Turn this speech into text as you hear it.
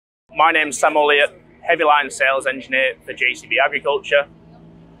My name's Sam Elliott, Heavy Line Sales Engineer for JCB Agriculture.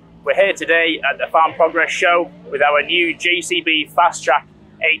 We're here today at the Farm Progress Show with our new JCB Fastrac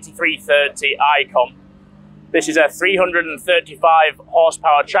 8330 iCON. This is a 335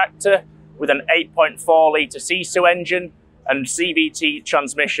 horsepower tractor with an 8.4 litre C2 engine and CVT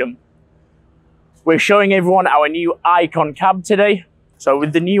transmission. We're showing everyone our new iCON cab today. So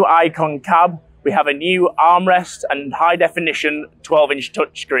with the new iCON cab, we have a new armrest and high definition 12-inch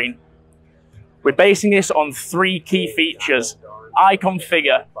touchscreen. We're basing this on three key features.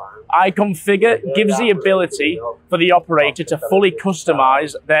 iCONFIGURE. iCONFIGURE gives the ability for the operator to fully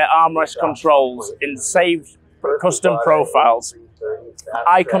customize their armrest controls in saved custom profiles.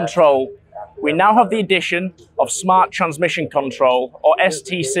 iCONTROL. We now have the addition of Smart Transmission Control, or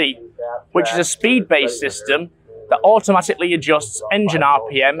STC, which is a speed-based system that automatically adjusts engine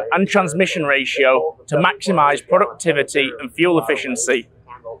RPM and transmission ratio to maximize productivity and fuel efficiency.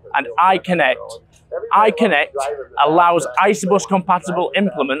 And iCONNECT. iCONNECT allows ISOBUS compatible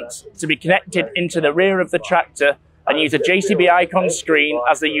implements to be connected into the rear of the tractor and use a JCB iCON screen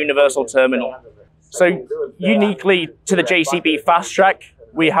as the universal terminal. So uniquely to the JCB Fastrac,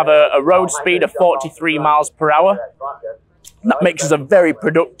 we have a road speed of 43 miles per hour. That makes us a very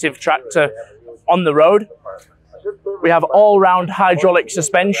productive tractor on the road. We have all-round hydraulic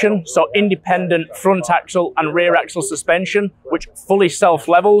suspension, so independent front axle and rear axle suspension, which fully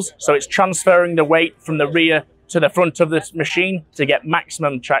self-levels, so it's transferring the weight from the rear to the front of this machine to get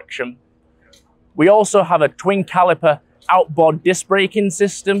maximum traction. We also have a twin caliper outboard disc braking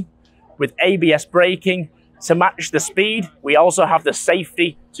system with ABS braking to match the speed. We also have the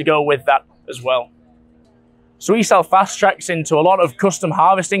safety to go with that as well. So we sell Fastracs into a lot of custom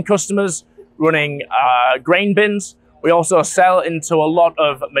harvesting customers running grain bins. We also sell into a lot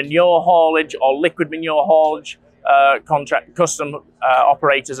of manure haulage or liquid manure haulage custom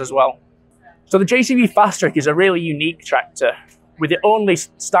operators as well. So the JCB Fastrac is a really unique tractor with the only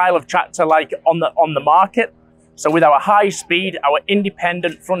style of tractor like on the market. So with our high speed, our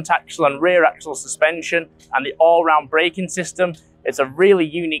independent front axle and rear axle suspension and the all-round braking system, it's a really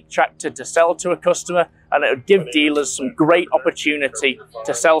unique tractor to sell to a customer, and it would give dealers some great opportunity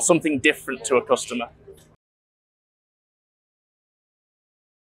to sell something different to a customer.